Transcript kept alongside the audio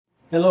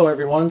Hello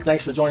everyone,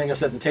 thanks for joining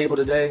us at the table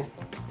today.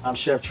 I'm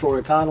Chef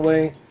Troy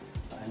Conway,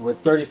 and with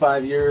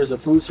 35 years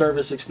of food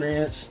service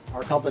experience,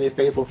 our company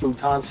Faithful Food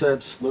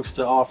Concepts looks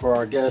to offer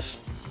our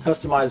guests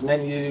customized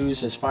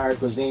menus, inspired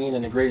cuisine,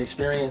 and a great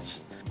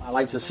experience. I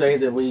like to say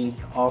that we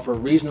offer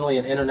regionally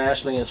and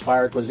internationally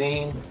inspired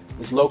cuisine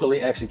that's locally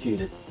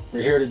executed.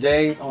 We're here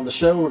today on the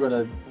show. We're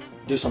going to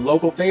do some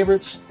local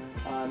favorites,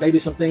 maybe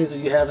some things that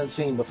you haven't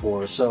seen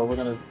before. So we're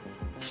going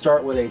to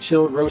start with a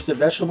chilled roasted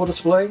vegetable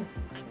display.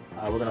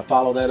 We're going to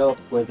follow that up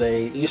with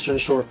a Eastern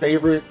Shore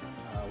favorite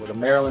with a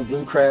Maryland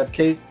blue crab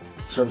cake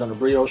served on a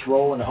brioche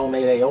roll and a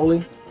homemade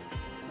aioli.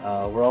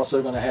 We're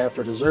also going to have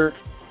for dessert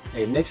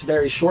a mixed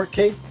berry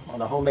shortcake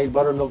on a homemade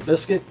buttermilk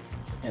biscuit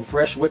and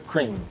fresh whipped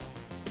cream.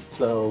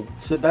 So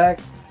sit back,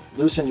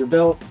 loosen your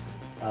belt,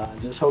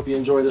 just hope you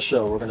enjoy the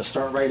show. We're going to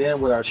start right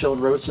in with our chilled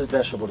roasted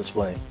vegetable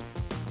display.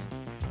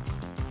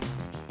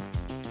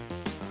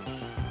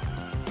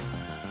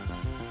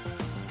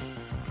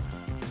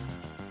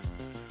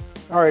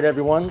 All right,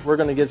 everyone, we're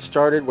going to get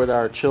started with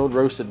our chilled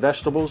roasted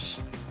vegetables.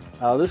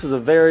 This is a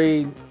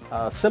very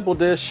simple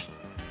dish.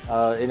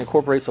 It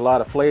incorporates a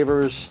lot of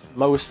flavors.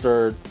 Most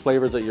are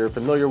flavors that you're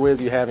familiar with,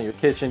 you have in your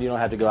kitchen. You don't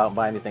have to go out and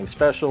buy anything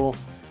special.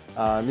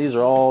 These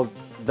are all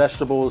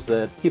vegetables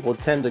that people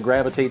tend to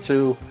gravitate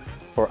to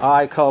for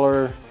eye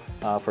color,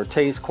 for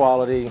taste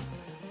quality,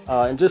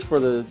 and just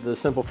for the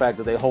simple fact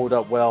that they hold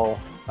up well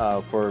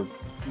for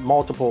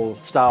multiple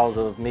styles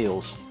of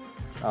meals.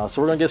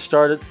 So we're going to get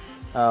started.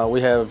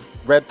 We have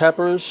red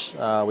peppers,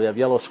 we have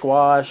yellow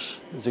squash,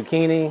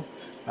 zucchini,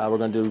 we're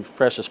going to do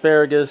fresh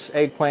asparagus,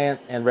 eggplant,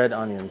 and red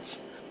onions.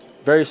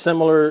 Very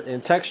similar in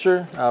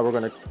texture. We're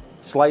going to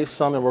slice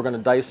some and we're going to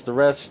dice the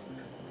rest,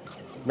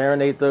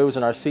 marinate those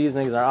in our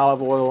seasonings and our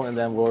olive oil, and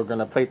then we're going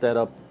to plate that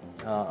up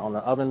on the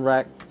oven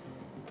rack.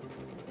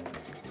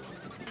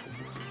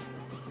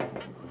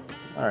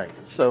 All right,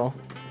 so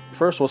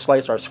first we'll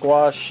slice our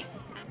squash.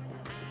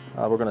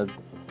 We're going to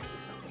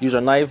use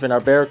our knife and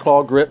our bear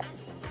claw grip.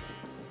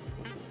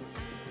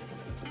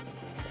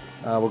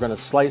 We're going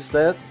to slice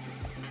that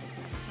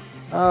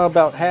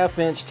about 1/2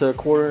 inch to a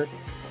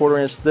quarter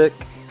inch thick.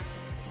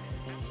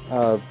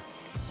 We're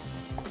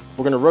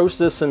going to roast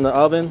this in the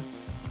oven.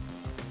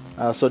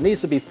 So it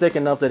needs to be thick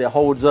enough that it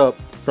holds up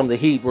from the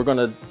heat. We're going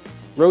to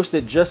roast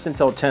it just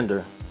until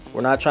tender.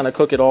 We're not trying to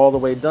cook it all the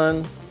way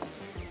done,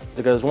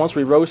 because once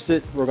we roast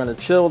it, we're going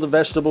to chill the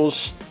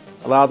vegetables,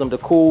 allow them to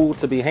cool,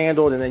 to be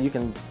handled, and then you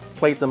can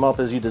plate them up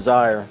as you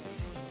desire.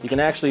 You can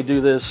actually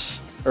do this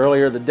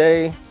earlier the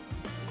day,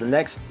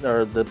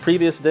 the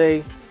previous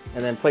day,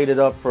 and then plate it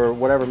up for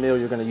whatever meal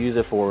you're going to use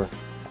it for.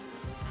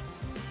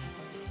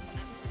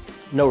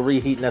 No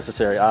reheat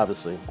necessary,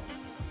 obviously.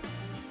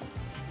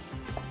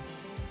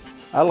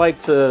 I like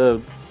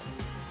to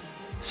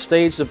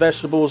stage the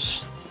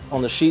vegetables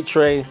on the sheet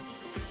tray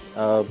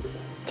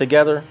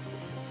together.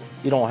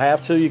 You don't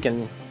have to. You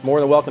can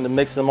more than welcome to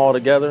mix them all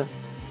together.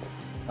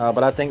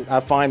 But I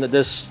find that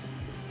this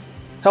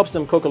helps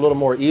them cook a little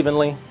more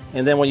evenly.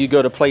 And then when you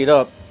go to plate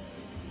up,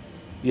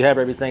 you have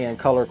everything in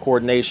color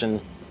coordination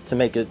to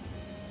make it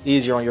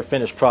easier on your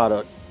finished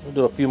product. We'll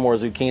do a few more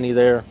zucchini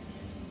there.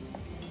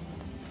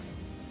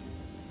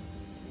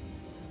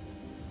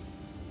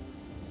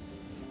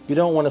 You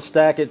don't want to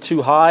stack it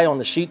too high on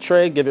the sheet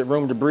tray. Give it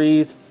room to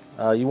breathe.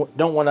 You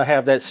don't want to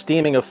have that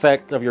steaming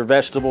effect of your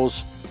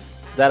vegetables.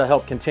 That'll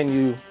help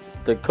continue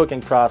the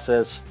cooking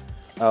process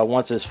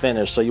once it's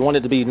finished. So you want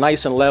it to be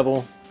nice and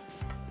level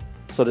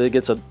so that it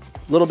gets a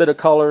little bit of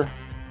color.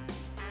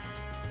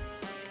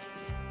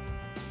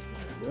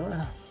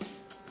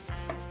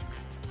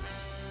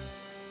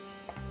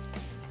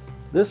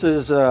 This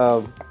is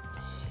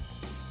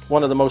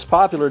one of the most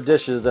popular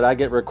dishes that I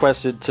get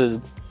requested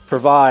to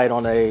provide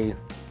on a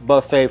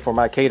buffet for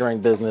my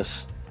catering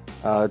business.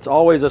 It's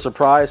always a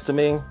surprise to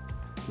me,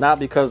 not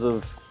because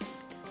of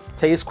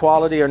taste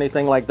quality or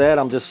anything like that.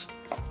 I'm just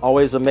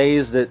always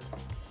amazed that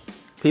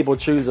people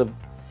choose a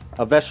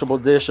vegetable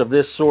dish of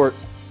this sort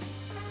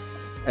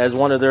as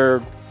one of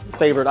their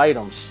favorite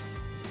items.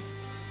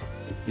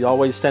 You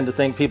always tend to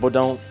think people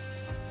don't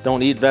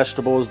eat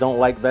vegetables, don't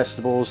like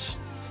vegetables,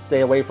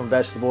 stay away from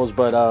vegetables,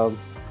 but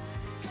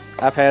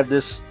I've had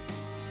this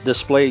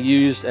display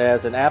used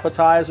as an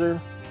appetizer,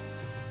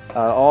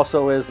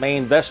 also as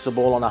main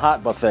vegetable on a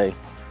hot buffet,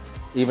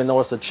 even though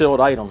it's a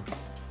chilled item.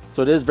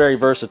 So it is very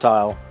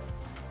versatile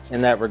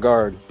in that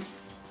regard.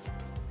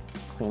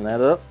 Clean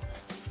that up.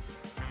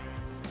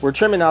 We're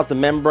trimming out the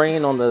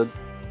membrane on the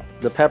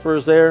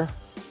peppers there.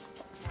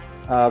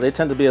 They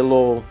tend to be a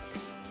little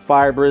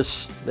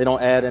fibrous. They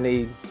don't add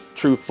any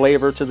true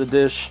flavor to the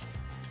dish.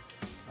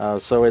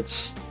 So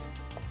it's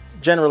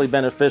generally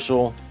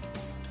beneficial.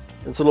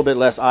 It's a little bit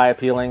less eye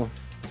appealing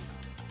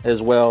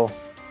as well.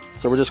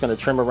 So we're just going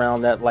to trim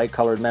around that light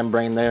colored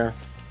membrane there.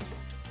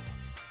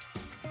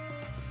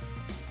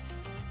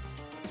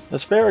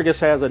 Asparagus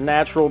has a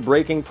natural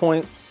breaking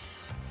point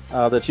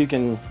that you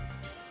can,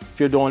 if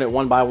you're doing it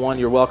one by one,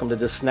 you're welcome to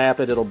just snap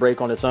it. It'll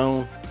break on its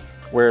own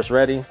where it's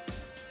ready.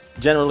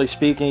 Generally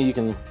speaking, you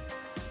can,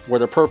 where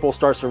the purple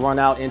starts to run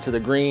out into the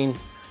green,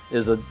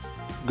 is a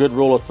good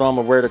rule of thumb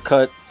of where to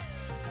cut.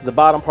 The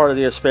bottom part of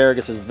the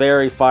asparagus is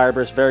very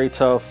fibrous, very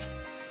tough.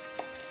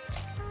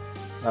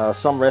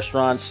 Some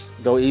restaurants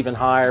go even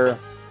higher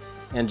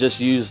and just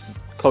use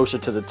closer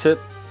to the tip,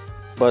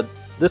 but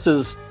this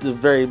is the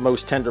very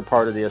most tender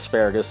part of the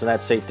asparagus, and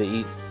that's safe to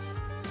eat.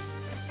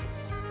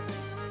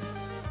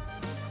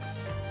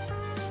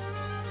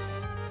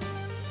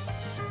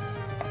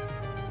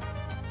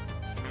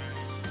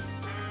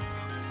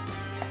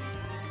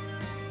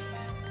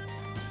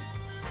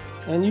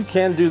 And you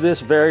can do this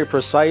very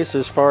precise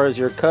as far as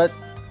your cut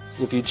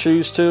if you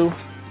choose to.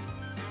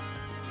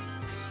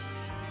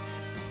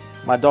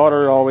 My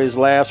daughter always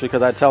laughs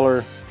because I tell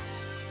her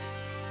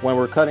when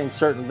we're cutting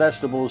certain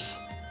vegetables,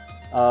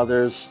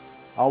 I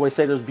always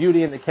say there's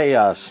beauty in the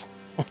chaos.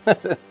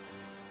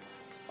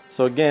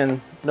 So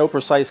again, no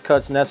precise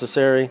cuts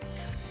necessary.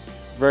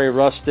 Very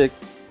rustic.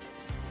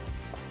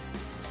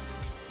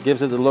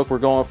 Gives it the look we're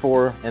going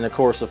for, and of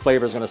course the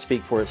flavor is going to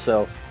speak for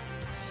itself.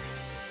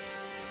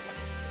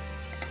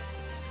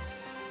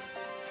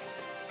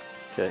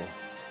 Okay.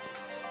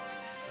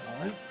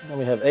 All right. Then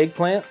we have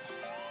eggplant.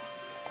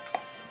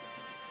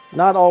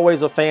 Not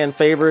always a fan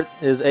favorite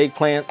is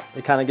eggplant.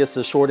 It kind of gets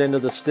the short end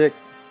of the stick.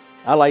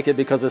 I like it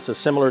because it's a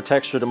similar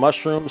texture to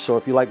mushrooms. So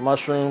if you like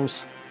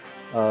mushrooms,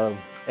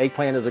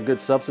 eggplant is a good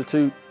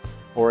substitute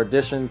or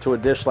addition to a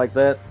dish like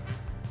that.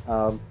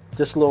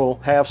 Just little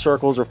half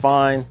circles are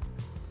fine.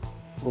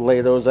 We'll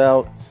lay those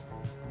out.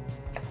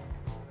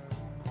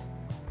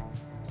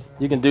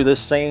 You can do this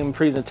same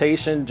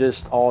presentation,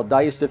 just all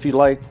diced if you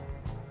like.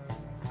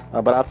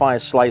 But I find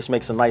sliced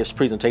makes a nice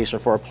presentation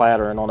for a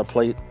platter and on a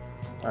plate.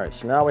 All right,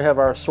 so now we have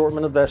our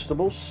assortment of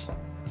vegetables.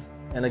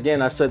 And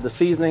again, I said the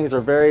seasonings are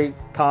very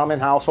common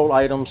household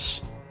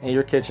items in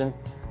your kitchen.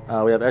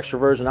 We have extra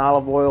virgin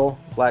olive oil,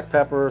 black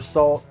pepper,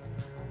 salt,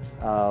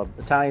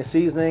 Italian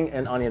seasoning,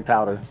 and onion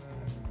powder.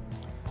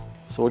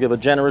 So we'll give a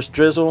generous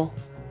drizzle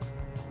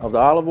of the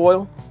olive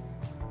oil.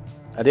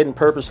 I didn't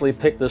purposely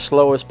pick the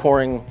slowest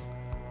pouring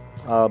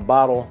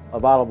bottle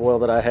of olive oil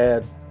that I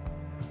had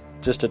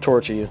just to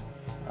torture you.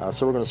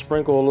 So we're going to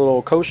sprinkle a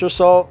little kosher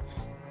salt.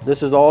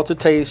 This is all to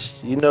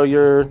taste. You know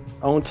your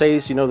own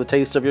taste. You know the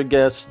taste of your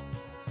guests.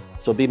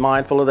 So be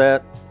mindful of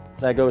that.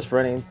 That goes for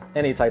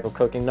any type of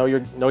cooking. Know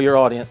your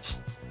audience.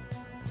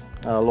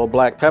 A little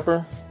black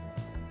pepper.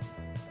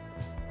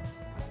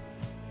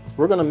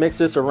 We're going to mix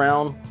this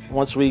around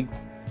once we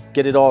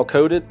get it all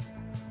coated.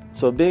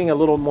 So being a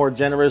little more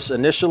generous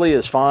initially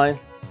is fine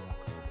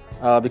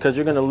because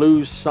you're going to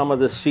lose some of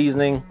the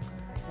seasoning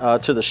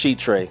to the sheet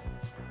tray.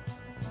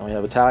 And we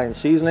have Italian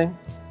seasoning.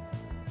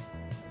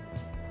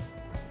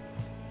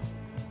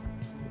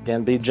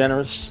 Again, be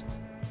generous.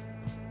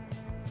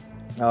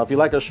 Now, if you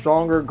like a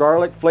stronger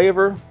garlic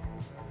flavor,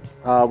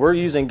 we're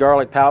using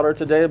garlic powder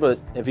today, but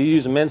if you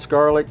use minced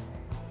garlic,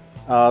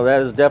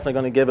 that is definitely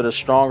going to give it a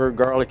stronger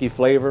garlicky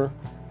flavor,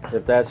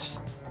 if that's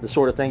the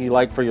sort of thing you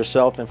like for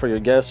yourself and for your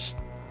guests.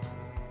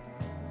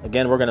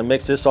 Again, we're going to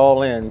mix this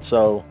all in,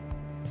 so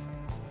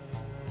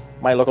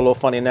might look a little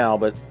funny now,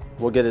 but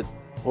we'll get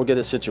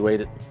it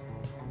situated.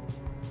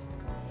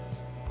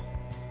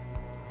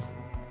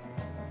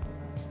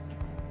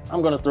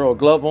 I'm going to throw a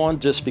glove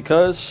on just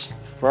because,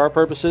 for our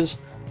purposes,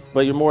 but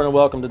you're more than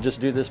welcome to just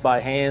do this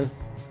by hand,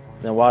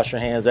 then wash your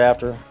hands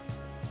after.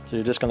 So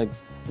you're just going to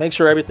make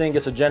sure everything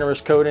gets a generous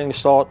coating,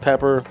 salt,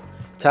 pepper,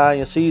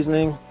 Italian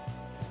seasoning.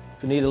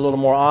 If you need a little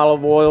more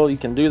olive oil, you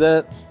can do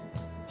that.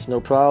 It's no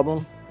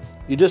problem.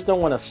 You just don't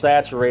want to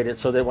saturate it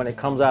so that when it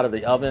comes out of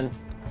the oven,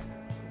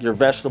 your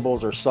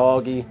vegetables are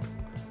soggy.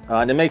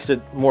 And it makes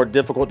it more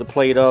difficult to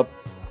plate up.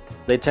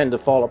 They tend to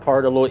fall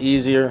apart a little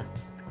easier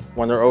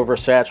when they're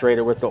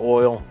oversaturated with the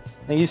oil.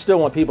 And you still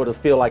want people to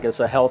feel like it's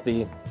a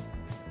healthy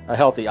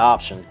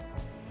option.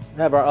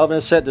 We have our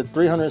oven set to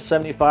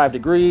 375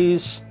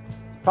 degrees.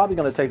 It's probably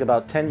going to take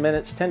about 10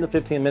 minutes, 10 to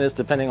 15 minutes,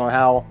 depending on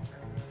how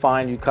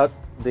fine you cut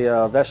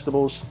the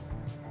vegetables.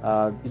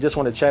 You just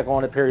want to check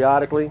on it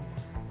periodically.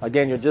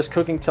 Again, you're just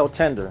cooking till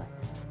tender,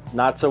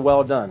 not so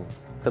well done,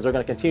 because they're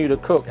going to continue to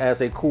cook as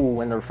they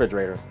cool in the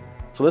refrigerator.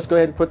 So let's go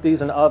ahead and put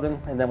these in the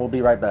oven, and then we'll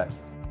be right back.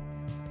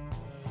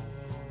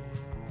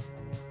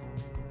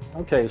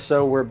 Okay,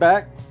 so we're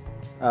back.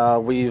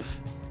 We've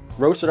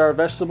roasted our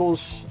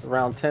vegetables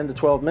around 10 to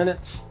 12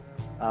 minutes.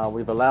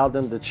 We've allowed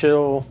them to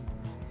chill.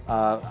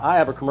 I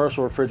have a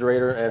commercial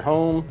refrigerator at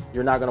home.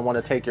 You're not going to want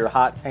to take your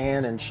hot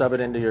pan and shove it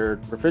into your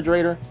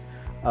refrigerator.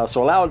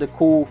 So allow it to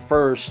cool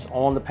first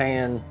on the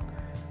pan,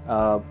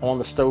 on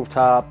the stove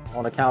top,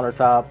 on the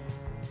countertop.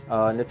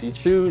 And if you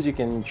choose, you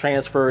can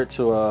transfer it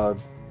to a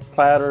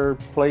platter,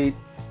 plate,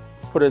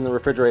 put it in the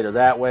refrigerator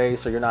that way,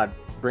 so you're not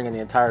bringing the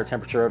entire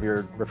temperature of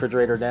your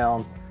refrigerator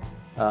down.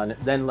 And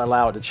then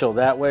allow it to chill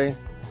that way.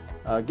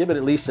 Give it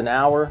at least an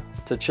hour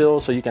to chill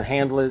so you can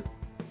handle it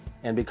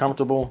and be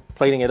comfortable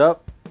plating it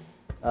up.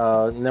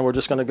 And then we're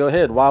just going to go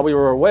ahead. While we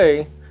were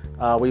away,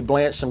 we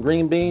blanched some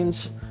green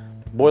beans,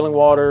 boiling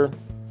water,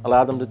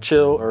 allowed them to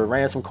chill, or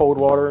ran some cold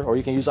water, or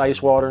you can use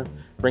ice water.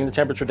 Bring the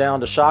temperature down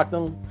to shock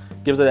them.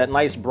 Gives it that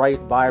nice, bright,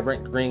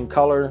 vibrant green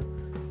color.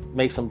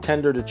 makes them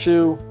tender to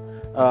chew.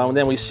 And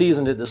then we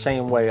seasoned it the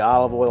same way: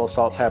 olive oil,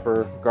 salt,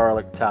 pepper,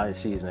 garlic, Italian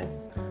seasoning.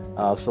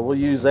 So we'll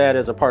use that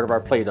as a part of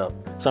our plate up.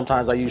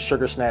 Sometimes I use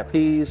sugar snap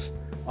peas,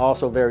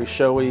 also very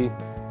showy,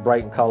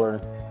 bright in color,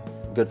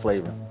 good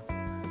flavor.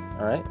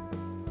 All right.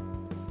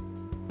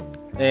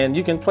 And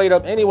you can plate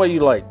up any way you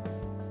like,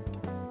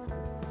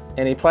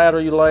 any platter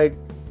you like,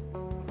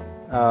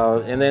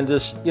 and then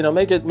just, you know,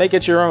 make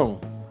it your own.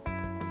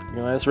 You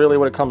know, that's really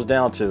what it comes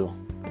down to.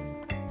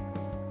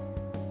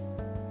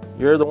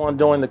 You're the one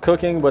doing the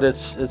cooking, but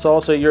it's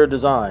also your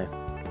design.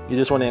 You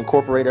just want to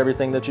incorporate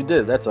everything that you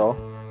did, that's all.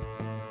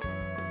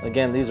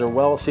 Again, these are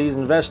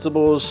well-seasoned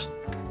vegetables.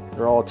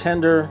 They're all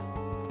tender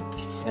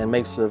and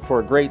makes for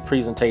a great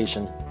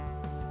presentation.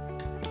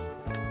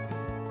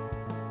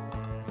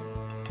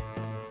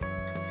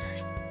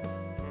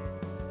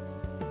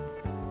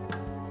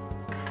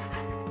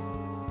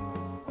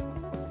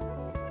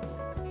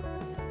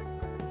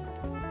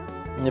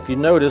 And if you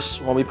notice,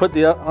 when we put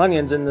the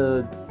onions in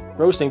the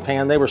roasting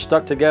pan, they were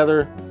stuck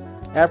together.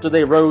 After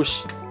they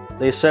roast,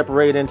 they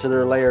separate into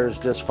their layers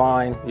just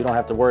fine. You don't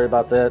have to worry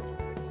about that.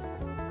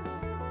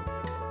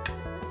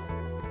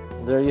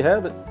 There you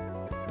have it.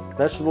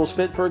 Vegetables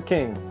fit for a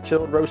king.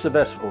 Chilled roasted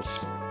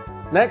vegetables.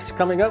 Next,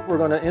 coming up, we're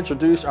going to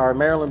introduce our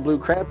Maryland blue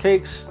crab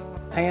cakes.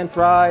 Pan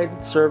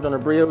fried, served on a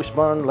brioche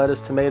bun, lettuce,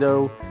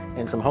 tomato,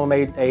 and some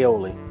homemade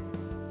aioli.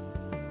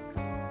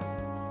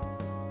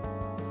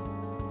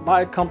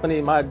 My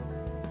company, my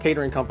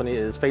catering company,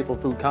 is Faithful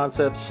Food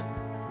Concepts.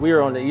 We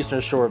are on the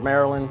Eastern Shore of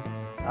Maryland.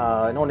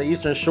 And on the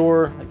Eastern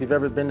Shore, if you've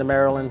ever been to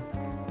Maryland,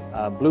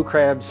 blue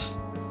crabs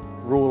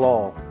rule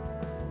all.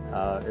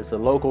 It's a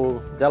local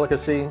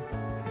delicacy.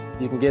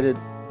 You can get it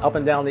up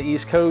and down the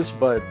East Coast,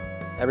 but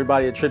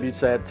everybody attributes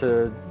that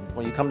to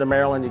when you come to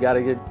Maryland, you got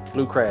to get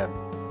blue crab.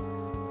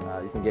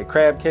 You can get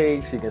crab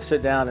cakes. You can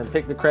sit down and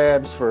pick the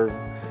crabs for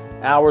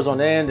hours on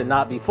end and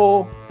not be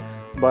full,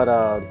 but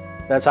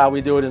that's how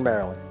we do it in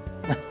Maryland.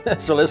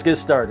 So let's get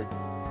started.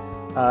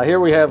 Here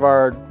we have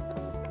our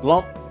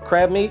lump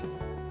crab meat.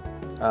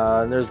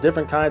 There's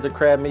different kinds of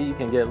crab meat. You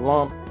can get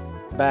lump,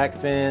 back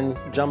fin,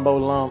 jumbo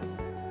lump,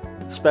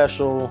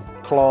 special,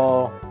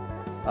 claw,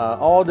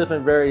 all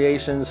different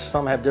variations.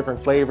 Some have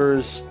different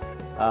flavors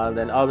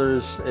than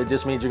others. It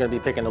just means you're going to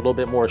be picking a little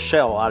bit more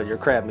shell out of your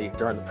crab meat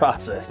during the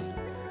process.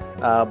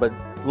 But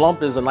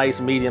lump is a nice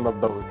medium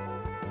of both.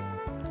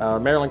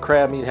 Maryland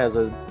crab meat has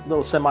a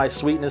little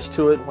semi-sweetness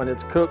to it when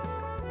it's cooked.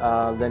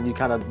 Then you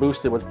kind of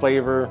boost it with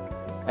flavor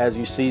as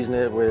you season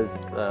it with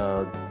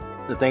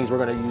the things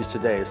we're going to use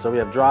today. So we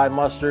have dry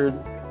mustard,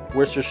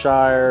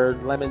 Worcestershire,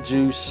 lemon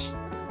juice.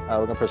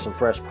 We're going to put some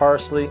fresh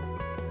parsley.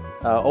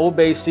 Old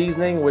Bay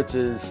seasoning, which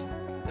is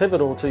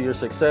pivotal to your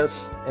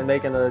success in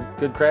making a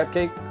good crab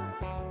cake.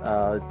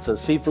 It's a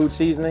seafood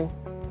seasoning.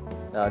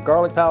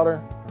 Garlic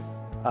powder,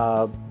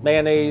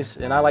 mayonnaise,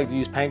 and I like to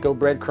use panko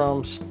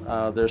breadcrumbs.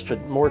 There's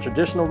more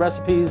traditional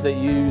recipes that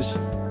use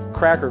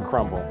cracker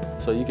crumble.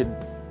 So you could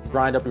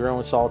grind up your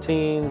own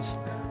saltines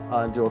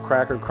and do a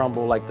cracker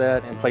crumble like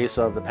that in place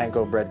of the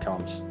panko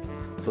breadcrumbs.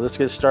 So let's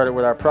get started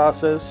with our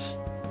process.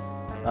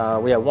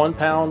 We have 1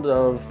 pound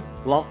of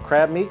lump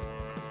crab meat.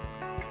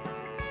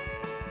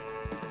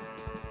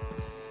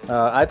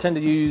 I tend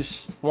to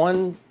use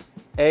 1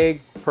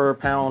 egg per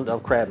pound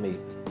of crab meat.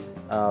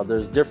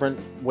 There's different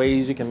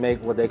ways you can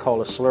make what they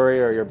call a slurry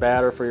or your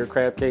batter for your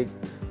crab cake,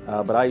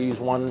 but I use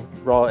 1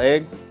 raw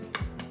egg.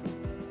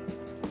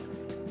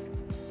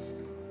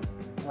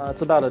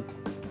 It's about a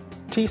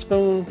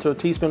teaspoon to a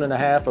teaspoon and a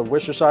half of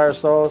Worcestershire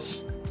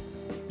sauce.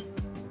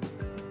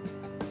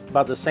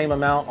 About the same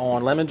amount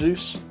on lemon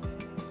juice.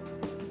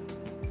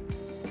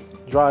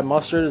 Dry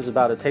mustard is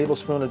about a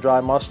tablespoon of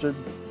dry mustard.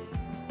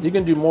 You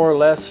can do more or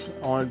less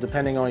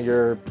depending on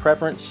your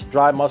preference.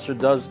 Dry mustard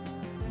does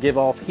give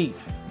off heat.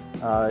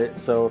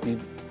 So if you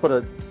put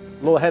a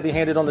little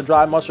heavy-handed on the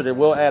dry mustard, it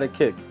will add a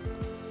kick.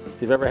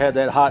 If you've ever had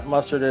that hot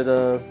mustard at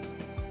a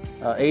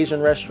Asian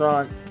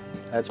restaurant,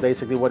 that's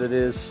basically what it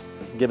is,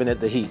 giving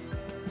it the heat.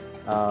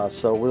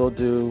 So we'll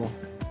do,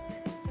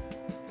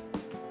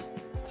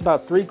 it's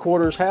about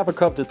half a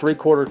cup to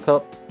 3/4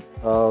 cup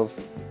of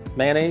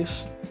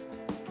mayonnaise.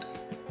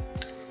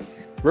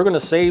 We're going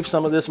to save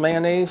some of this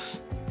mayonnaise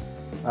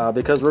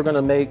because we're going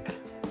to make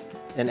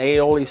an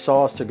aioli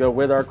sauce to go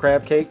with our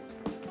crab cake.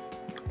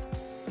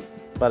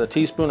 About a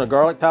teaspoon of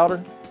garlic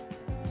powder.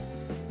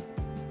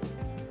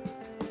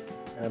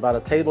 And about a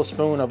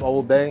tablespoon of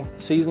Old Bay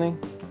seasoning.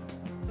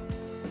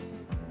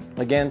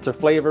 Again, to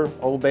flavor,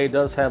 Old Bay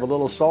does have a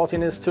little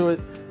saltiness to it,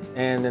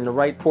 and in the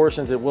right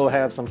portions it will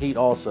have some heat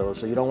also,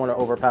 so you don't want to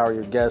overpower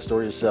your guest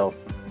or yourself.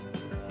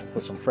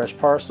 Put some fresh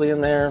parsley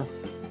in there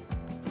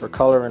for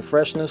color and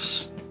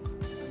freshness.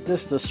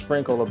 Just a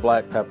sprinkle of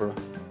black pepper.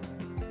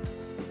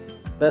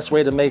 Best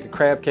way to make a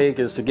crab cake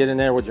is to get in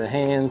there with your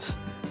hands.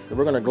 So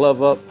we're going to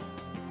glove up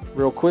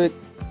real quick.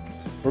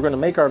 We're going to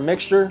make our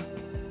mixture,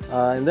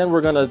 and then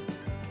we're going to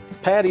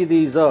patty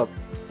these up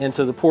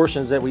into the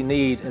portions that we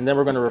need, and then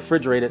we're going to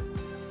refrigerate it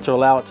to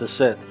allow it to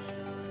set.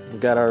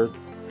 We've got our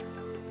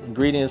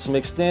ingredients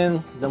mixed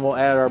in, then we'll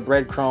add our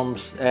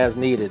breadcrumbs as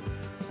needed.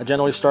 I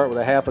generally start with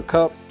a half a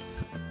cup,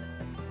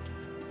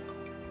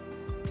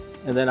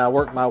 and then I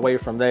work my way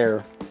from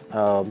there.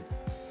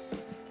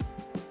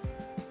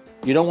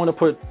 You don't want to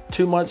put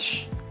too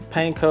much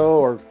panko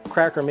or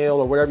cracker meal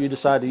or whatever you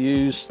decide to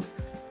use,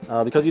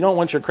 because you don't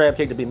want your crab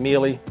cake to be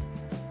mealy.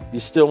 You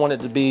still want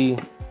it to be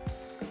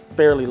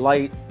fairly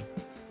light.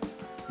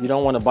 You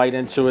don't want to bite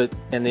into it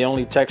and the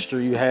only texture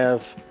you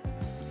have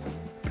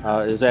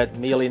is that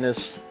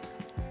mealiness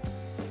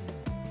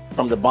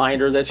from the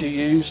binder that you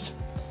used.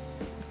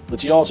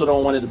 But you also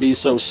don't want it to be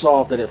so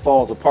soft that it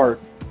falls apart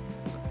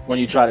when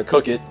you try to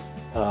cook it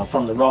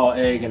from the raw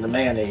egg and the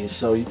mayonnaise.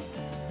 So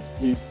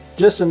you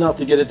just enough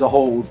to get it to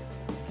hold.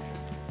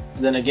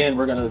 Then again,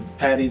 we're going to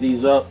patty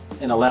these up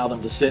and allow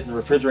them to sit in the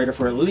refrigerator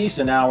for at least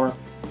an hour.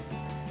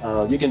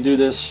 You can do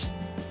this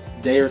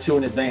a day or two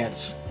in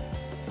advance,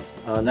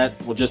 and that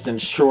will just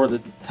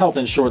help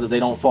ensure that they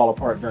don't fall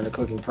apart during the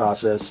cooking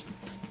process.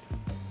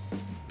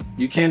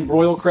 You can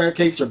broil crab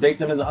cakes or bake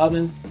them in the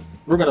oven.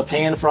 We're going to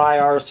pan fry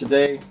ours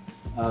today,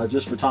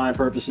 just for time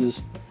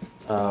purposes,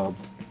 and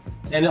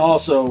it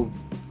also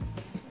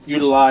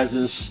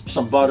utilizes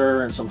some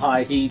butter and some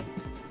high heat.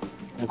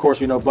 And of course,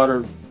 we know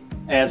butter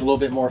adds a little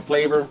bit more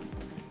flavor,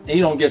 and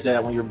you don't get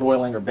that when you're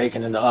broiling or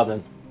baking in the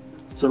oven.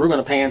 So we're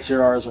going to pan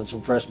sear ours with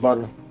some fresh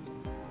butter.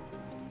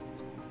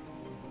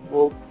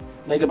 We'll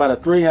make about a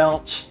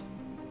 3-ounce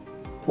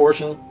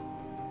portion,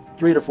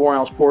 3 to 4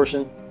 ounce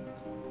portion.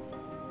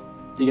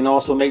 You can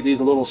also make these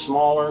a little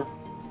smaller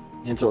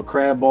into a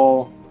crab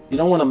ball. You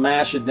don't want to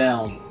mash it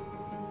down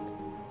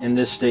in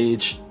this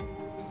stage.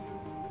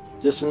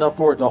 Just enough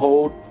for it to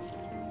hold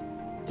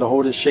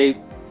its shape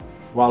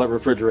while it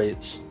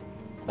refrigerates.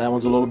 That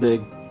one's a little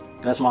big.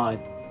 That's mine.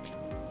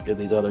 Give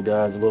these other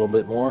guys a little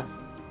bit more.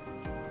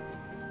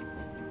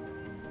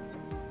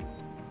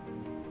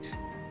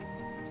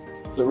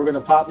 So we're going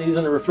to pop these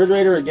in the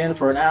refrigerator again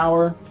for an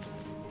hour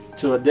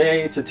to a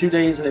day to 2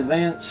 days in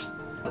advance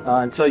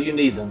until you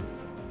need them.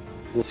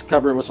 Just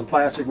cover it with some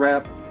plastic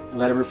wrap and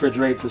let it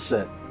refrigerate to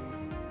set.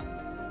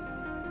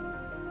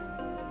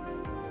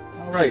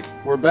 All right,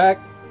 we're back.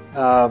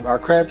 Our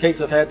crab cakes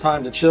have had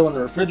time to chill in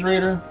the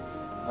refrigerator.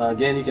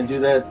 Again, you can do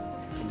that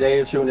a day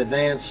or two in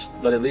advance,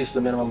 but at least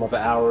a minimum of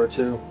an hour or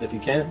two if you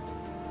can.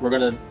 We're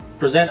going to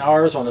present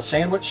ours on a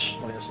sandwich.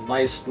 We have some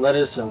nice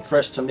lettuce and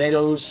fresh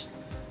tomatoes.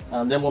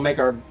 Then we'll make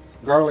our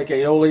garlic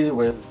aioli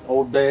with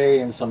Old Bay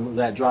and some of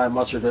that dry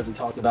mustard that we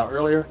talked about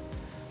earlier.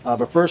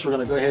 But first, we're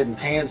going to go ahead and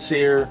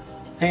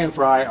pan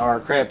fry our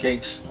crab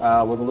cakes with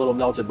a little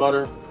melted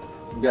butter.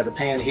 We've got the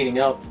pan heating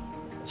up,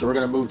 so we're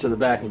going to move to the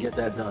back and get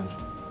that done.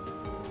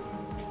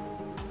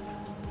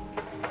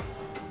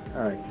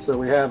 All right, so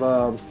we have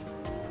about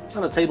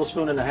a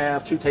tablespoon and a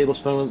half, 2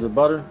 tablespoons of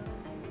butter.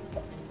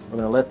 We're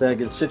going to let that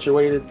get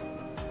situated.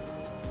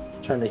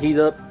 Turn the heat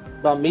up.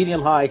 About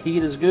medium-high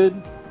heat is good.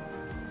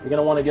 You're going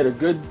to want to get a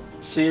good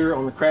sear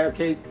on the crab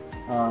cake.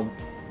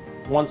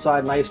 One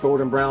side nice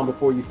golden brown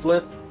before you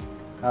flip.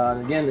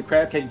 Again, the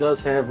crab cake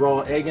does have raw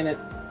egg in it.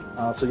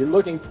 So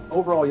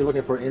overall you're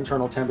looking for an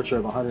internal temperature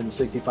of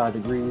 165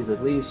 degrees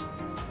at least.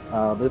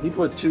 But if you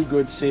put 2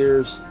 good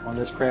sears on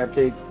this crab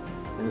cake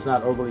and it's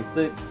not overly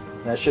thick,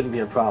 that shouldn't be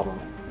a problem.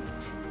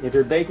 If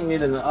you're baking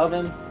it in the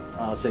oven,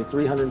 say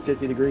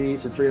 350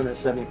 degrees to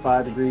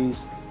 375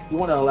 degrees, you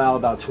want to allow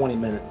about 20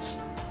 minutes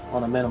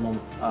on a minimum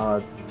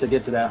to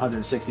get to that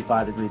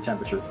 165 degree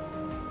temperature.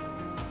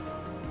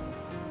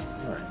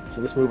 All right,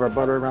 so let's move our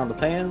butter around the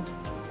pan.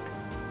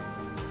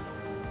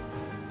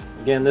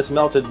 Again, this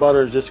melted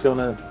butter is just going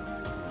to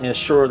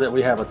ensure that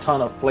we have a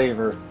ton of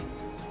flavor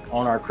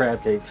on our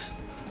crab cakes.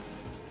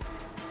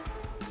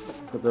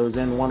 Put those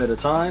in one at a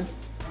time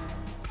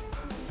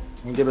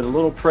and give it a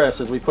little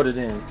press as we put it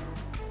in.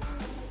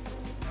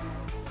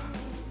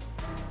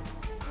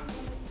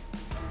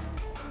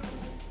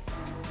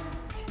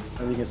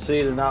 As you can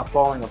see, they're not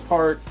falling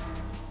apart,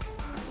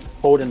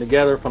 holding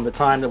together from the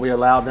time that we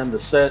allowed them to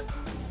set.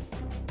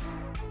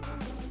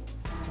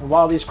 And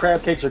while these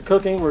crab cakes are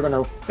cooking, we're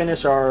going to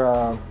finish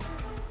our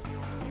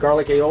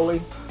garlic aioli,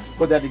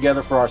 put that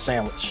together for our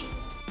sandwich.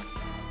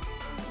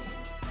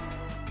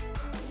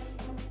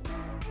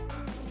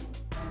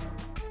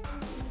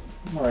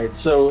 All right,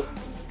 so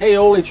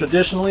aioli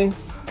traditionally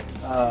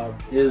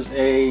is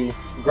a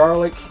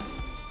garlic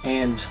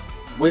and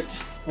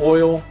whipped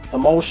oil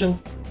emulsion.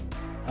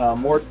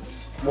 More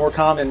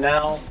common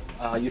now,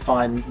 you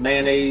find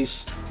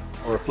mayonnaise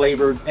or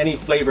any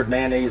flavored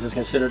mayonnaise is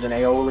considered an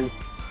aioli.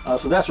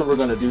 So that's what we're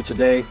going to do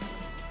today.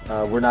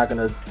 We're not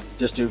going to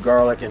just do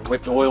garlic and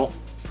whipped oil.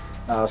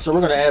 So we're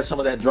going to add some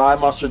of that dry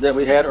mustard that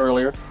we had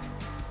earlier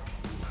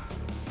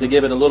to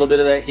give it a little bit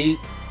of that heat,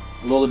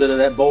 a little bit of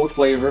that bold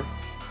flavor.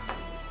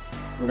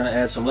 We're going to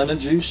add some lemon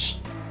juice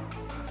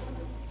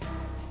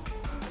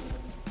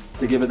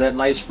to give it that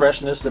nice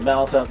freshness to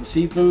balance out the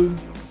seafood.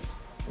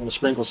 I'm going to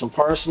sprinkle some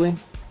parsley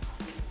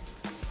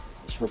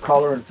just for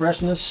color and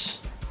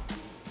freshness.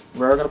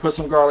 We're going to put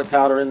some garlic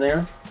powder in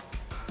there.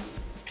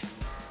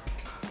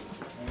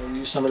 And we'll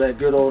use some of that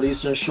good old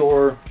Eastern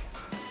Shore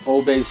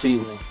Old Bay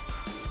seasoning.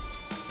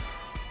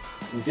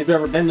 If you've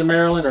ever been to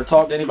Maryland or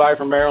talked to anybody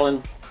from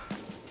Maryland,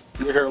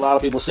 you hear a lot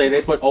of people say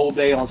they put Old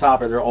Bay on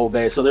top of their Old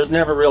Bay. So there's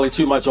never really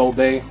too much Old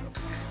Bay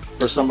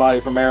for somebody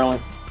from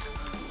Maryland.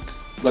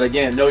 But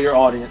again, know your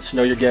audience,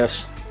 know your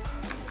guests.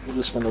 We're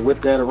just going to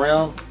whip that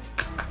around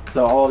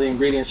until all the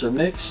ingredients are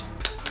mixed.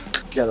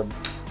 Got a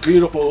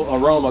beautiful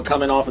aroma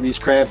coming off of these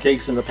crab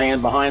cakes in the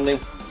pan behind me.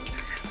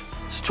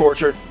 It's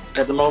tortured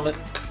at the moment.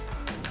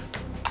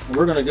 And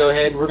we're going to go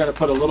ahead and we're going to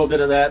put a little bit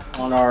of that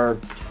on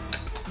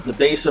the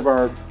base of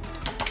our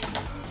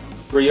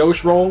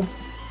brioche roll.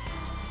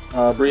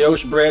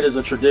 Brioche bread is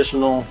a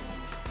traditional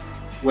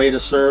way to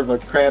serve a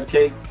crab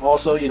cake.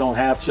 Also, you don't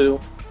have to,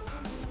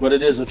 but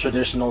it is a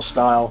traditional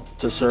style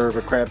to serve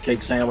a crab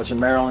cake sandwich in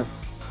Maryland.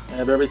 I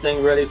have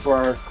everything ready for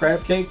our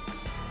crab cake.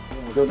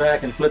 We'll go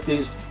back and flip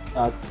these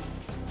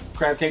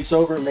crab cakes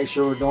over and make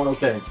sure we're doing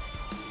okay.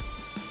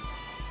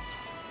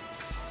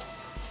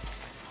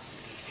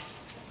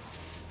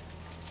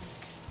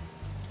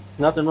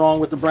 Nothing wrong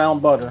with the brown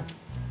butter.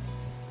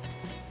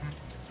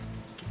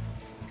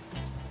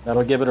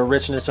 That'll give it a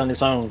richness on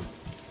its own.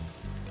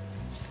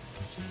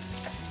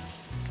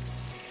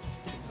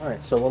 All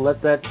right, so we'll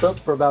let that cook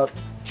for about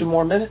 2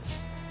 more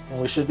minutes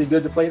and we should be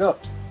good to plate up.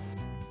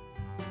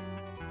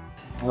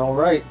 All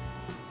right,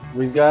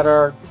 we've got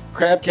our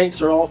crab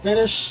cakes are all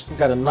finished. We've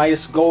got a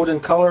nice golden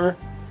color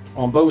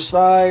on both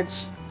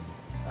sides.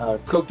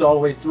 Cooked all the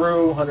way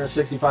through,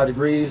 165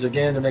 degrees,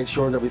 again, to make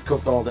sure that we've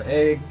cooked all the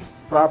egg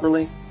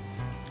properly.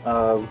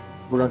 We're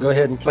gonna go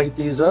ahead and plate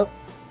these up.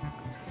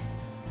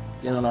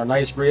 Again, on our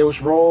nice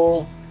brioche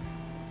roll,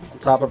 on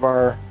top of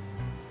our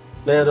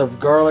bed of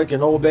garlic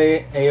and Old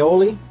Bay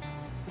aioli.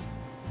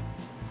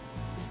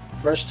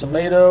 Fresh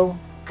tomato.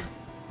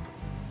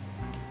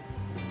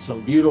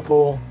 Some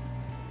beautiful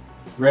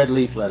red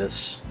leaf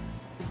lettuce.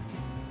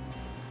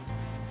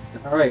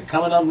 All right,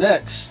 coming up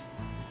next,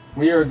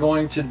 we are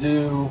going to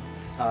do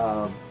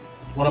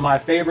one of my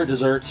favorite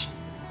desserts.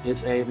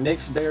 It's a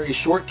mixed berry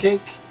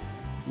shortcake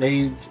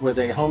made with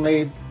a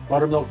homemade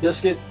buttermilk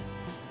biscuit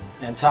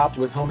and topped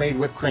with homemade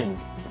whipped cream.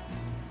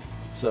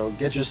 So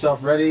get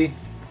yourself ready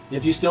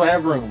if you still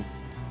have room.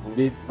 We'll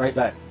be right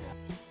back.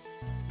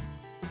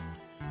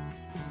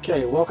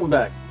 Okay, welcome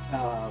back.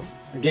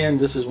 Again,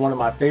 this is one of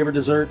my favorite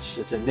desserts.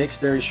 It's a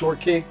mixed berry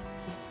shortcake,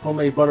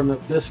 homemade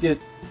buttermilk biscuit,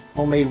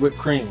 homemade whipped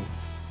cream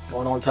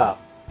going on top.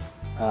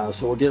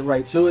 So we'll get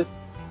right to it.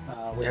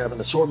 We have an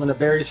assortment of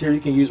berries here. You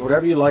can use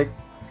whatever you like.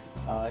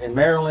 In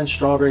Maryland,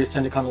 strawberries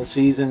tend to come in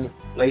season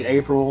late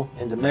April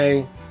into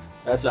May.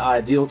 That's the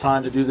ideal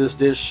time to do this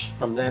dish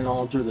from then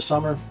on through the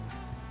summer.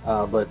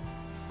 But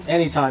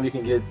anytime you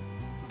can get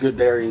good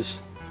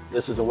berries,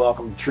 this is a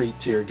welcome treat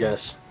to your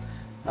guests.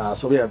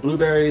 So we have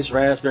blueberries,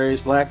 raspberries,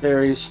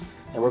 blackberries,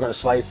 and we're going to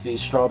slice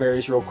these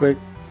strawberries real quick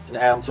and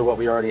add them to what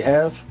we already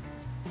have.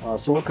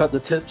 So we'll cut the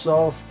tips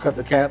off, cut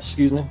the caps,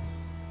 excuse me.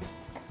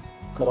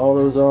 Cut all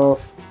those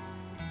off.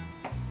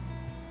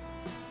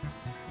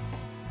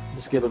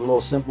 Just give it a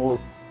little simple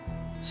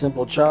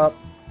chop.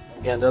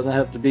 Again, doesn't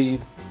have to be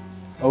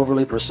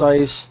overly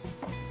precise.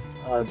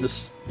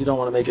 You don't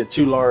want to make it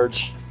too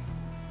large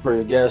for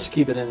your guests.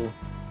 Keep it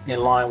in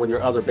line with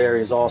your other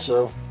berries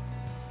also,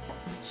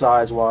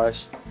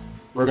 size-wise.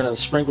 We're going to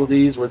sprinkle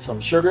these with some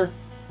sugar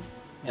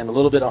and a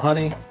little bit of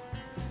honey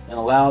and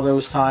allow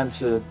those time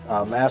to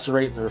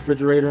macerate in the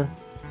refrigerator.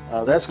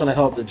 That's going to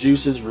help the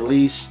juices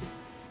release,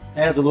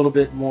 adds a little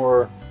bit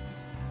more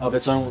of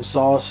its own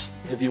sauce,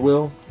 if you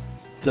will,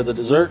 to the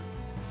dessert.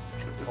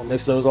 We'll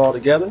mix those all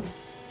together.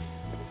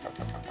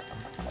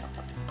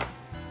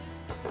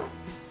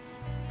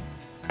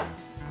 A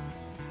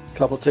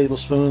couple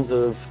tablespoons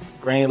of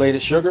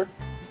granulated sugar.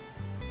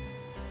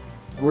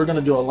 We're going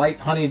to do a light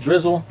honey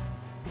drizzle.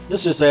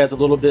 This just adds a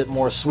little bit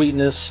more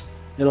sweetness.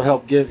 It'll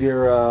help give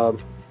your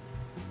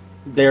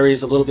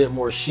berries a little bit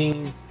more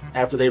sheen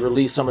after they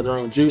release some of their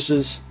own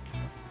juices.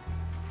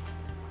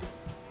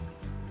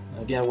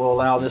 Again, we'll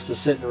allow this to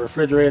sit in the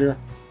refrigerator.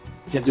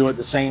 You can do it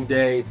the same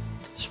day,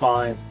 it's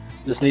fine.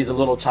 Just needs a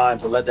little time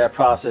to let that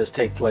process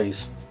take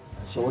place.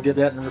 So we'll get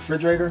that in the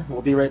refrigerator.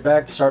 We'll be right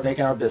back to start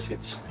making our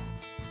biscuits.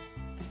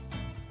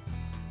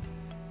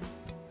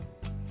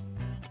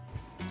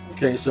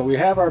 Okay, so we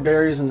have our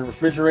berries in the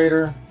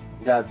refrigerator.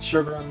 We got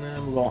sugar in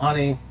them, a little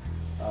honey,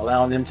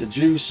 allowing them to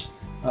juice.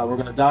 We're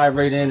going to dive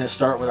right in and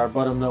start with our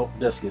buttermilk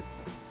biscuit.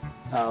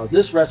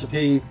 This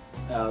recipe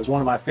is one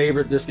of my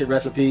favorite biscuit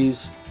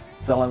recipes.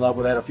 Fell in love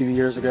with that a few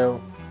years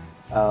ago.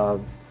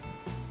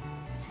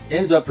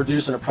 Ends up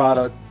producing a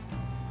product,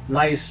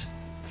 nice,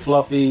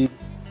 fluffy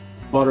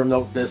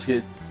buttermilk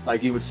biscuit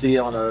like you would see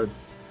on a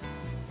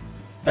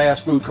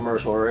fast food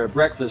commercial or a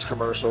breakfast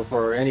commercial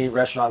for any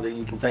restaurant that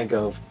you can think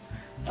of.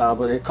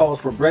 But it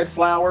calls for bread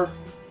flour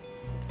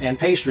and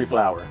pastry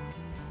flour.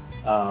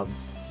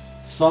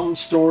 Some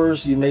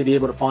stores you may be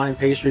able to find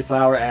pastry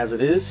flour as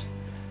it is.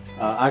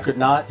 I could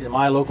not in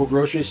my local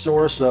grocery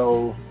store,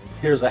 so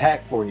here's a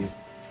hack for you.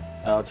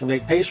 To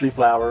make pastry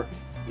flour,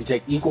 you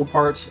take equal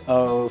parts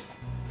of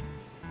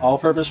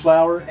all-purpose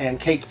flour and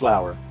cake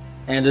flour.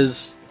 And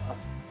as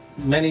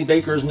many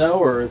bakers know,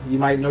 or you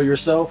might know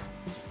yourself,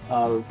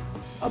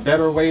 a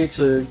better way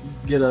to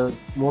get a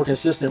more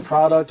consistent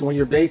product when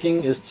you're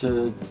baking is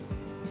to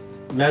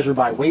measure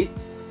by weight.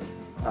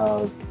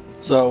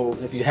 So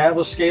if you have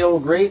a scale,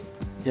 great.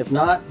 If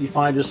not, you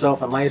find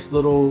yourself a nice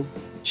little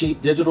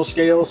cheap digital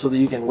scale so that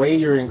you can weigh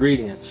your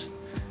ingredients.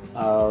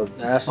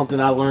 That's something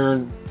I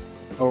learned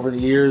over the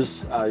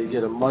years. You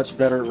get a much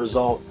better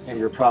result in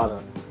your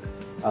product.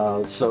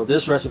 So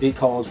this recipe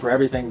calls for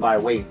everything by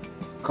weight.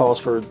 Calls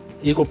for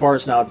equal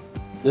parts. Now,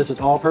 this is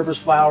all-purpose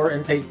flour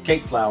and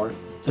cake flour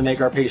to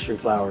make our pastry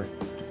flour.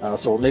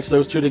 So we'll mix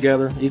those two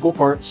together, equal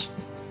parts.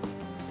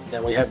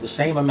 Then we have the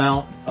same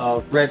amount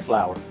of bread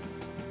flour.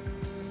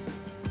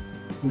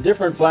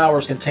 Different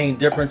flours contain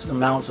different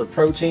amounts of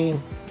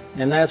protein,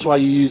 and that's why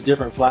you use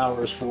different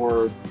flours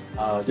for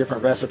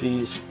different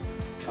recipes.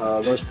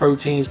 Those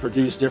proteins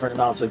produce different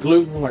amounts of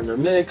gluten when they're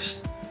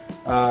mixed,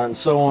 and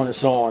so on and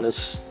so on.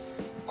 It's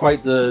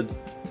quite the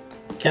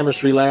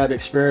chemistry lab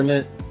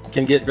experiment.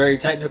 Can get very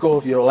technical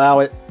if you allow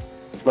it,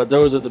 but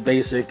those are the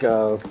basic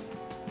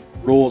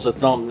rules of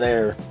thumb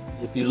there.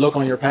 If you look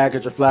on your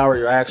package of flour,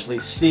 you actually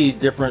see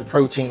different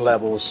protein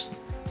levels.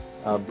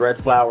 Bread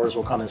flours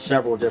will come in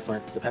several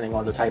different, depending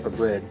on the type of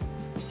bread.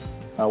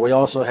 We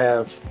also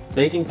have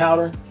baking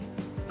powder.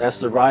 That's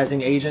the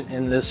rising agent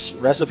in this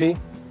recipe.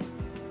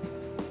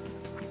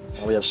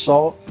 And we have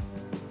salt.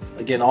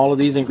 Again, all of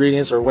these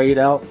ingredients are weighed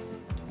out.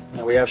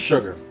 And we have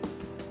sugar.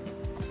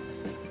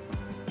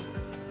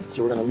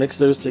 So we're going to mix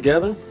those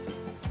together.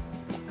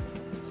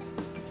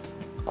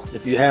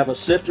 If you have a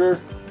sifter,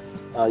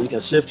 you can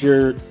sift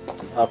your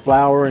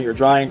flour and your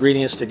dry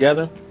ingredients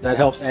together. That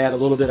helps add a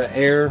little bit of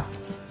air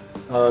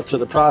to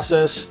the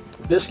process.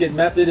 The biscuit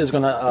method is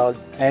going to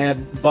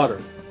add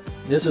butter.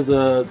 This is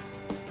a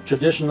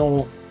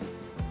traditional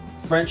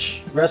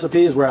French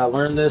recipe, is where I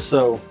learned this.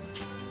 So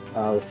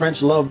the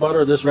French love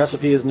butter. This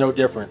recipe is no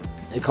different.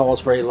 It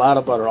calls for a lot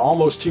of butter,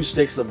 almost 2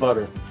 sticks of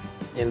butter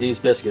in these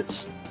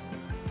biscuits.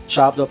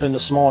 Chopped up into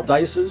small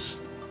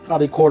dices,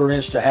 probably 1/4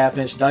 inch to 1/2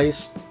 inch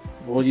dice.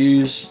 We'll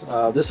use,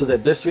 this is a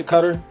biscuit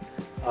cutter,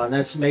 and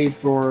that's made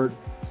for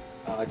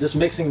just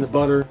mixing the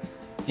butter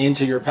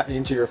into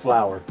your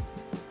flour.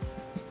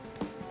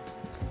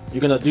 You're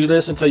going to do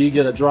this until you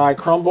get a dry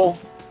crumble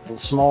in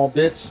small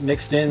bits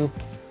mixed in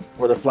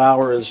where the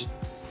flour is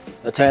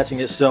attaching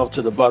itself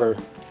to the butter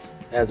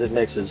as it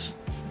mixes.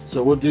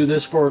 So we'll do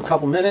this for a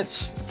couple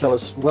minutes until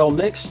it's well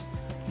mixed.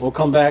 We'll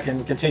come back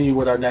and continue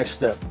with our next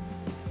step.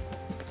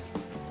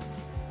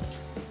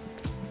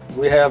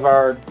 We have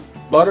our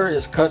butter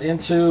is cut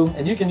into,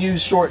 and you can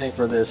use shortening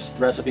for this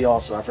recipe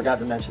also. I forgot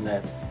to mention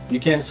that. You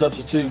can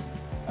substitute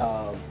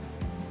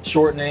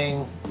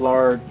shortening,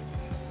 lard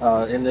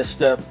in this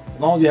step.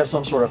 As long as you have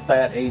some sort of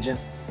fat agent,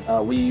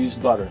 we use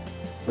butter.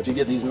 But you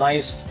get these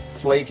nice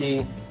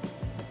flaky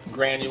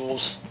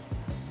granules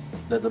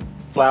that the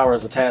flour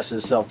is attached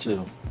itself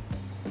to.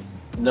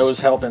 And those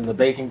help in the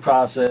baking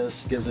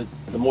process, gives it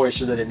the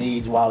moisture that it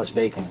needs while it's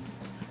baking.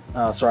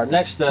 So our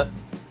next step,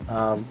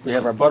 we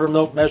have our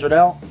buttermilk measured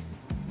out.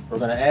 We're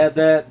going to add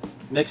that,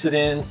 mix it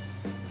in.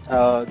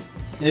 And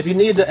if you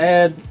need to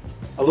add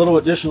a little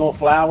additional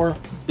flour,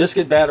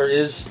 biscuit batter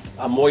is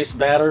a moist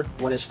batter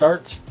when it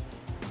starts.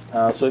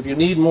 So if you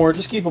need more,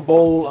 just keep a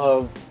bowl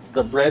of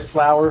the bread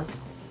flour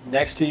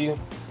next to you.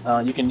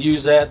 You can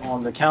use that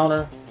on the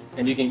counter,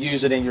 and you can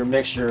use it in your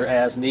mixture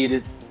as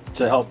needed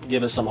to help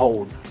give it some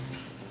hold.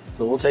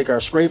 So we'll take our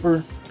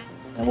scraper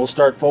and we'll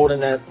start folding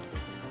that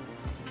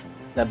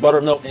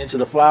buttermilk into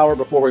the flour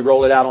before we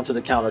roll it out onto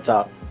the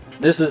countertop.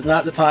 This is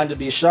not the time to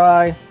be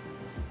shy.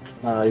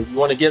 You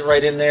want to get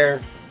right in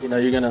there. You know,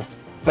 you're going to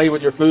play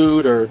with your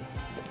food or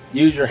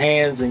use your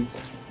hands and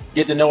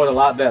get to know it a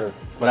lot better.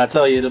 But I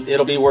tell you,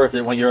 it'll be worth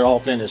it when you're all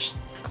finished.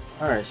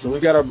 All right, so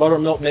we've got our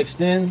buttermilk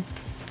mixed in.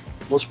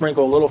 We'll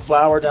sprinkle a little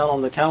flour down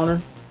on the counter.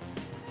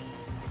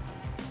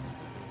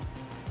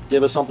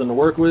 Give us something to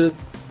work with.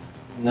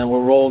 And then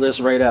we'll roll this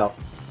right out.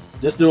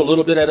 Just do a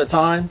little bit at a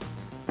time.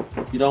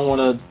 You don't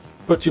want to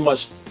put too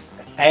much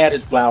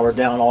added flour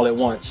down all at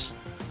once.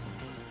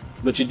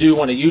 But you do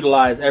want to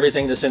utilize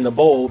everything that's in the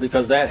bowl,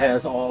 because that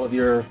has all of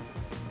your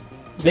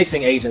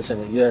mixing agents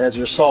in it. It has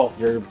your salt,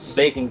 your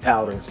baking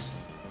powder,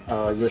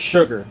 your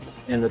sugar,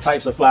 and the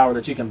types of flour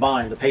that you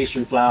combine, the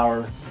pastry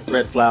flour,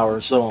 bread flour,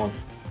 and so on.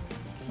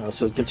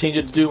 So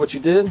continue to do what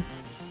you did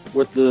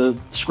with the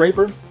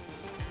scraper.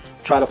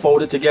 Try to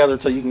fold it together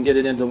until you can get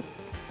it into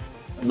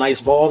a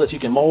nice ball that you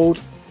can mold.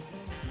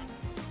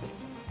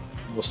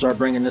 We'll start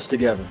bringing this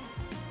together.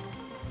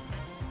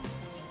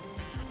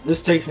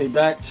 This takes me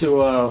back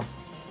to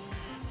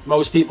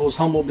most people's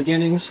humble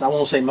beginnings. I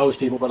won't say most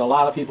people, but a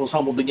lot of people's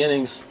humble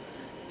beginnings,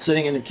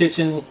 sitting in the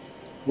kitchen,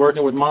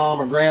 working with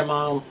mom or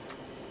grandmom,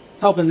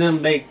 helping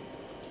them make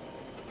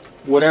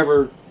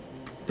whatever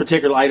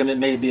particular item it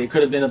may be. It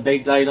could have been a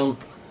baked item,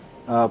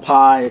 a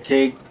pie, a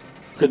cake,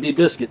 could be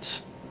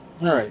biscuits.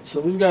 All right, so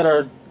we've got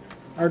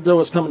our dough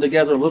is coming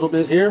together a little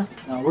bit here.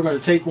 We're going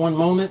to take one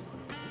moment.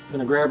 We're going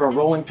to grab our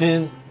rolling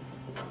pin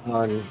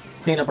and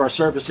clean up our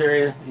surface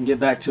area and get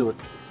back to it.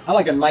 I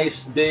like a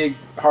nice, big,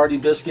 hearty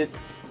biscuit.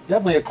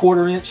 Definitely a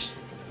 1/4 inch.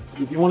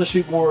 If you want to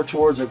shoot more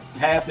towards a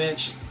 1/2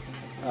 inch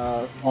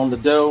on the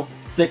dough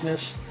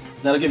thickness,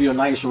 that'll give you a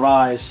nice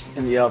rise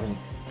in the oven.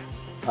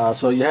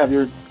 So you have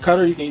your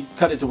cutter. You can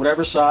cut it to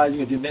whatever size. You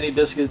can do mini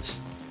biscuits.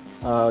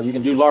 You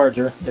can do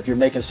larger if you're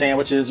making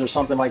sandwiches or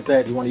something like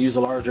that. You want to use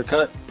a larger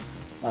cut.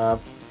 But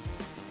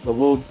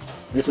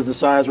this is the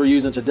size we're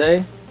using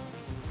today.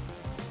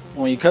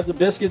 When you cut the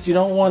biscuits, you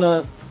don't want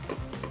to.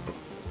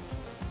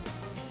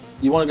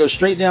 You want to go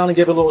straight down and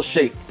give it a little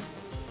shake.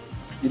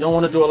 You don't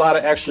want to do a lot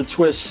of extra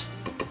twists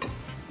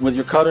with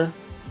your cutter.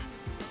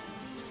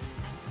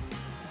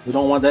 You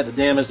don't want that to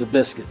damage the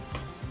biscuit.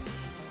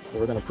 So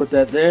we're going to put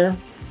that there.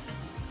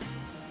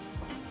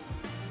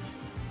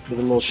 Give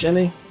it a little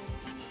shimmy.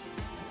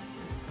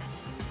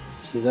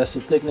 See, that's the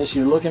thickness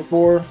you're looking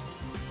for.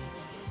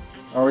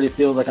 Already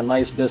feels like a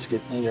nice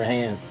biscuit in your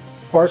hand.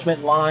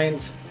 Parchment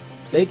lined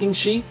baking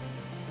sheet.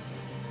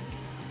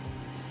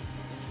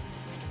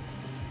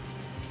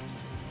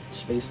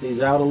 Space these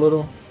out a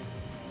little.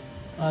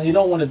 You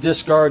don't want to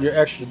discard your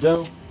extra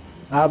dough,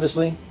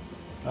 obviously.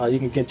 You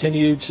can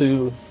continue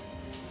to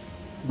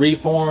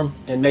reform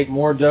and make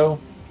more dough,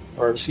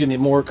 or excuse me,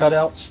 more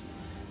cutouts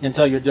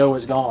until your dough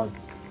is gone.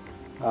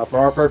 For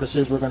our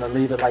purposes, we're going to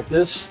leave it like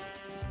this.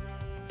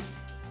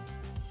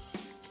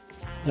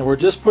 And we're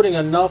just putting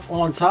enough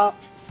on top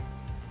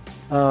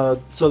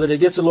so that it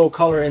gets a little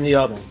color in the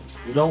oven.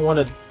 You don't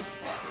want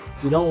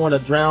to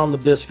drown the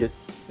biscuit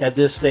at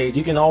this stage.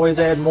 You can always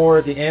add more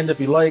at the end if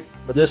you like,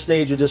 but this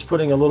stage you're just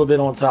putting a little bit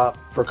on top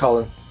for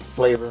color,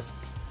 flavor.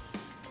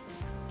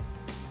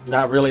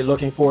 Not really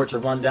looking for it to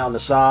run down the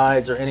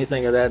sides or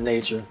anything of that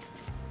nature.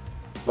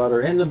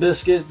 Butter in the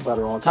biscuit,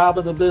 butter on top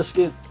of the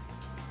biscuit,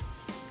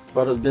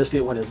 butter the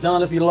biscuit when it's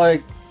done if you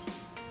like.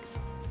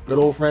 Good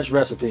old French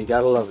recipe,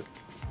 gotta love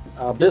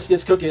it.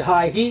 Biscuits cook at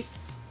high heat,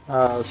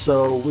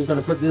 so we're going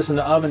to put this in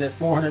the oven at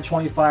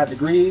 425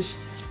 degrees.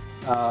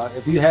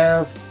 If you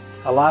have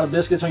a lot of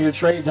biscuits on your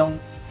tray, don't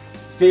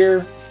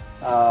fear.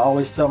 I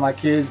always tell my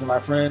kids and my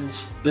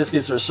friends,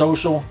 biscuits are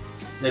social.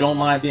 They don't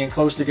mind being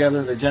close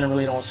together. They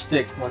generally don't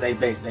stick when they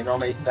bake.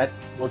 That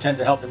will tend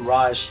to help them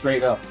rise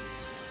straight up.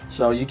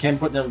 So you can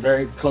put them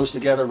very close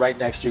together right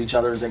next to each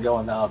other as they go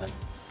in the oven.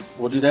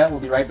 We'll do that. We'll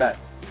be right back.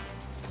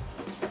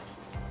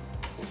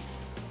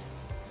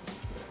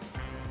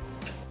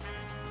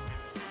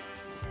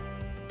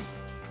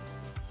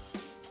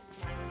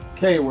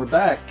 Okay, we're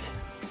back.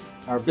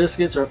 Our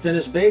biscuits are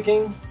finished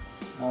baking.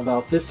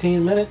 About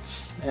 15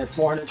 minutes at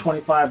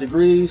 425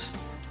 degrees.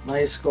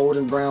 Nice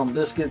golden brown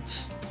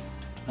biscuits.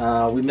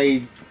 We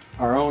made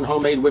our own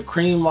homemade whipped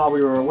cream while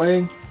we were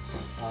away.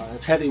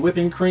 It's heavy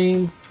whipping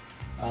cream.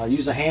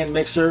 Use a hand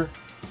mixer.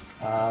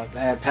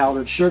 Add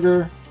powdered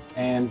sugar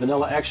and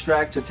vanilla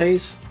extract to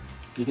taste.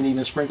 You can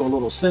even sprinkle a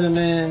little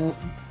cinnamon.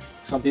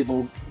 Some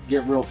people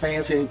get real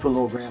fancy and put a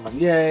little Grand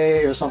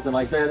Marnier or something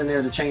like that in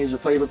there to change the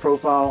flavor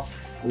profile.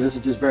 This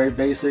is just very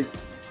basic,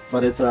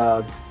 but it's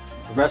a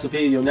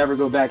recipe you'll never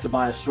go back to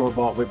buying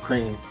store-bought whipped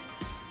cream.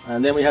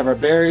 And then we have our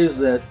berries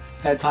that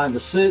had time to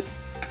sit.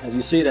 As you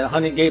see, that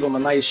honey gave them a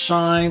nice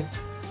shine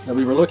that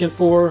we were looking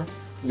for.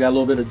 We got a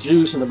little bit of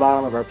juice in the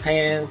bottom of our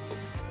pan.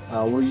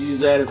 We'll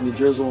use that as we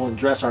drizzle and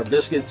dress our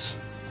biscuits.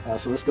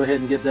 So let's go ahead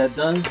and get that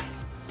done.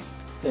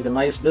 Take a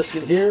nice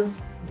biscuit here,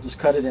 just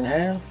cut it in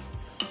half.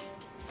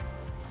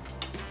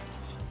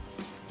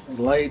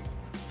 A light,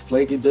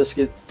 flaky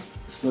biscuit.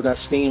 Still got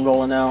steam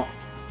rolling out.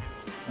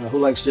 Who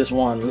likes just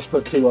one? Let's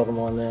put 2 of them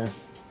on there.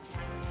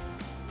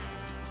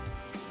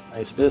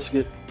 Nice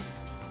biscuit.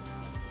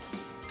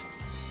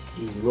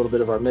 Use a little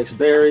bit of our mixed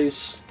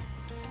berries.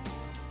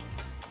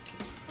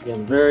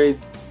 Again, very,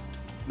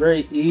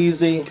 very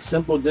easy,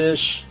 simple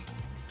dish.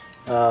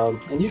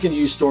 And you can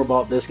use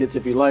store-bought biscuits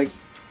if you like,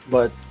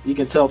 but you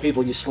can tell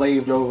people you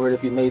slaved over it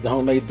if you made the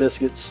homemade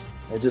biscuits.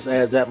 It just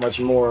adds that much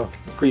more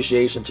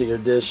appreciation to your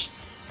dish.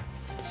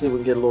 Let's see if we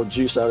can get a little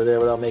juice out of there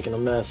without making a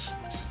mess.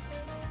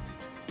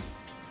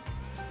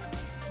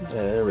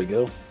 Yeah, there we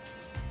go.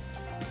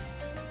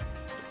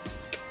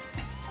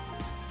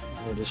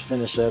 We'll just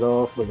finish that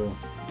off with a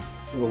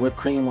little whipped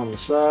cream on the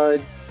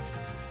side.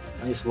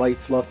 Nice light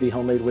fluffy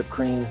homemade whipped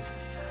cream.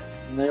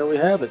 And there we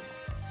have it.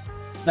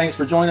 Thanks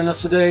for joining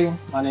us today.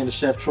 My name is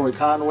Chef Troy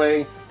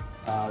Conway.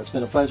 It's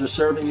been a pleasure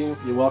serving you.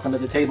 You're welcome to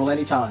the table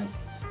anytime.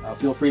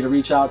 Feel free to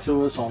reach out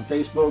to us on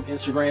Facebook,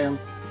 Instagram.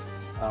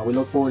 We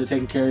look forward to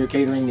taking care of your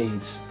catering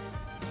needs.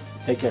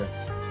 Take care.